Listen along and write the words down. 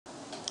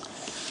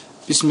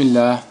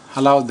Bismillah,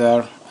 hello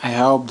there, I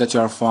hope that you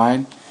are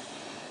fine.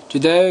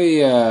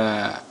 Today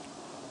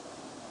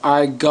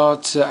I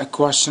got a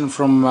question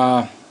from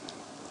a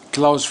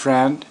close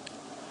friend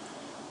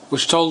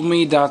which told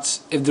me that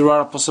if there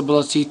are a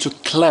possibility to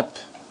clip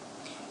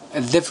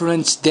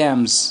different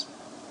DEMs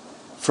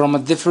from a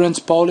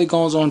different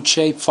polygons on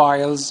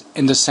shapefiles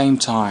in the same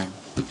time.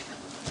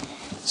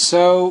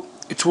 So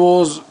it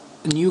was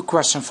a new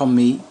question for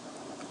me,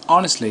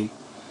 honestly,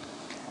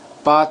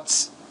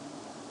 but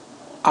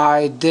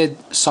I did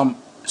some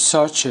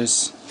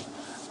searches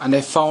and I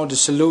found a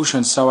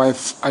solution, so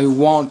I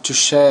want to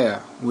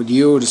share with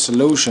you the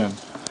solution.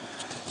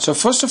 So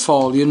first of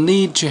all, you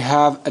need to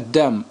have a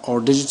DEM or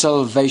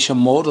digital elevation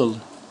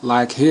model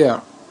like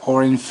here,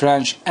 or in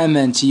French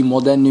MNT,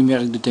 modèle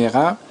numérique de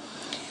terrain.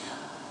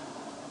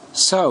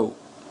 So,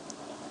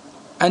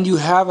 and you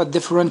have a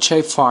different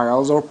shape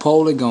files or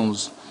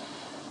polygons.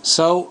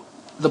 So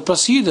the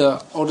procedure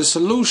or the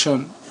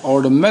solution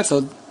or the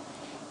method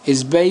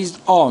is based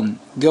on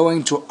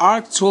going to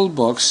Arc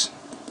Toolbox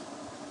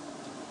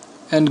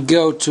and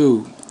go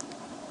to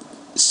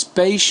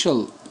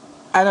Spatial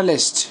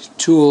Analyst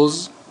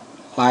Tools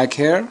like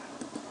here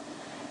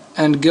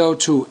and go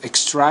to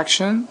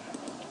Extraction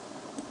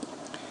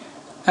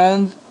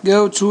and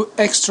go to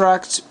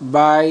Extract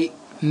by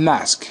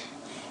Mask.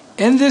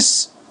 In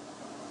this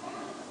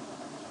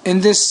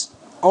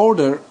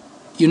order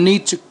you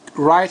need to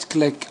right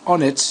click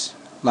on it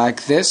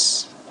like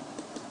this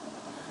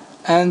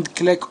and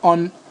click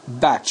on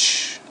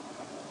batch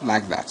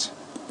like that.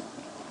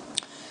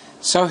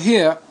 So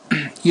here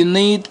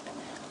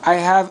I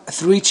have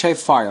 3 shape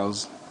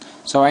files,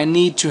 so I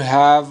need to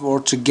have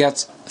or to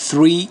get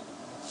 3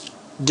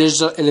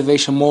 digital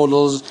elevation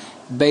models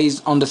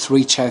based on the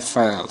 3 shape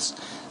files.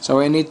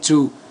 So I need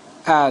to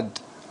add,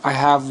 I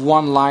have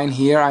one line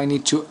here, I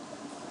need to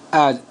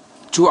add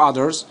 2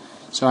 others,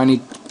 so I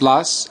need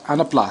plus and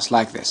a plus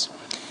like this.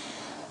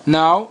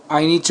 Now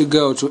I need to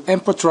go to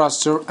input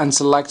raster and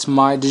select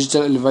my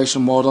digital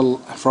elevation model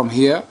from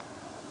here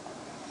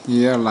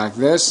like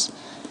this,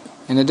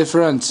 in a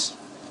different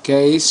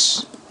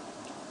case,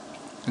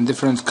 in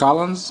different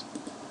columns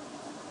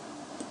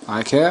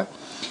like here.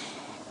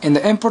 In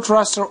the input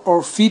raster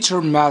or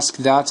feature mask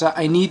data,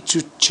 I need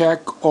to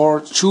check or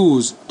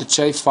choose the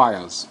shape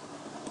files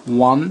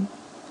 1,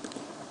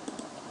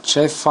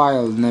 shape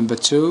file number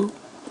 2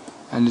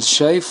 and the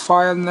shape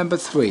file number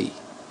 3,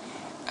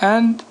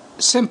 and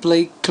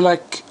simply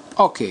click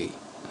OK.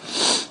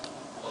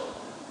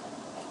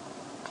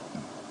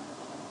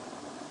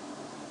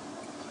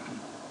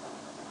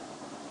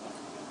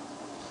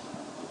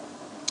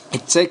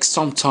 It takes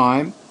some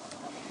time,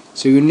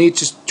 so you need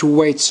to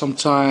wait some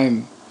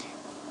time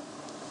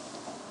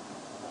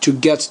to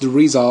get the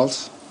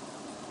result.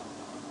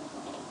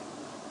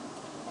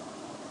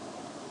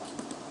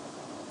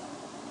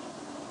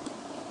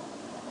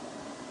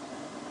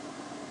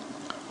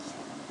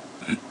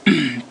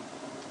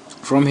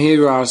 From here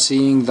you are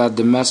seeing that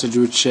the message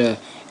which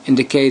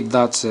indicate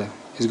that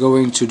is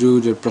going to do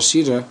the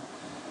procedure.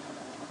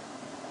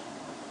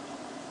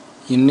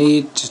 You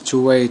need to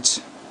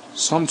wait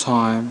some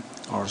time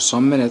or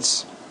some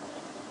minutes.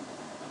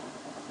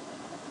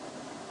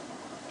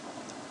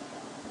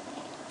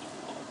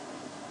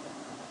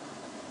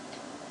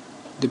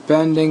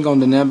 Depending on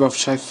the number of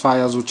shape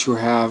files which you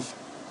have.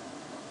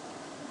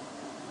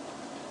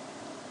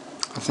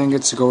 I think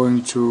it's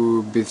going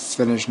to be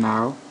finished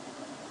now.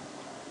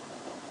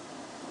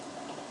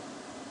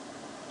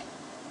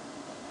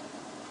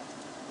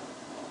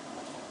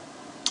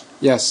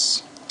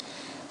 Yes,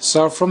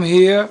 so from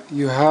here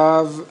you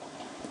have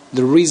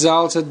the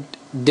resulted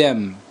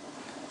DEM.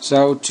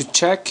 So to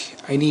check,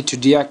 I need to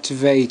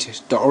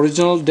deactivate the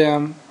original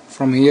DEM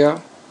from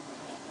here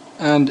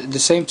and at the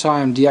same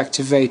time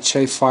deactivate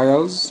shape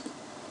files.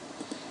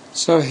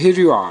 So here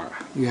you are,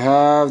 you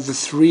have the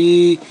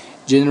 3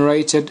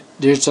 generated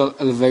digital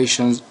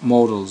elevations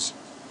models.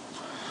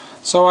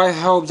 So I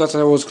hope that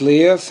I was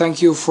clear.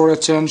 Thank you for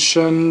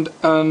attention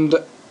and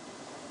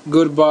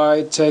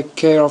goodbye. Take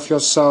care of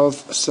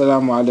yourself.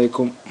 Assalamu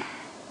alaikum.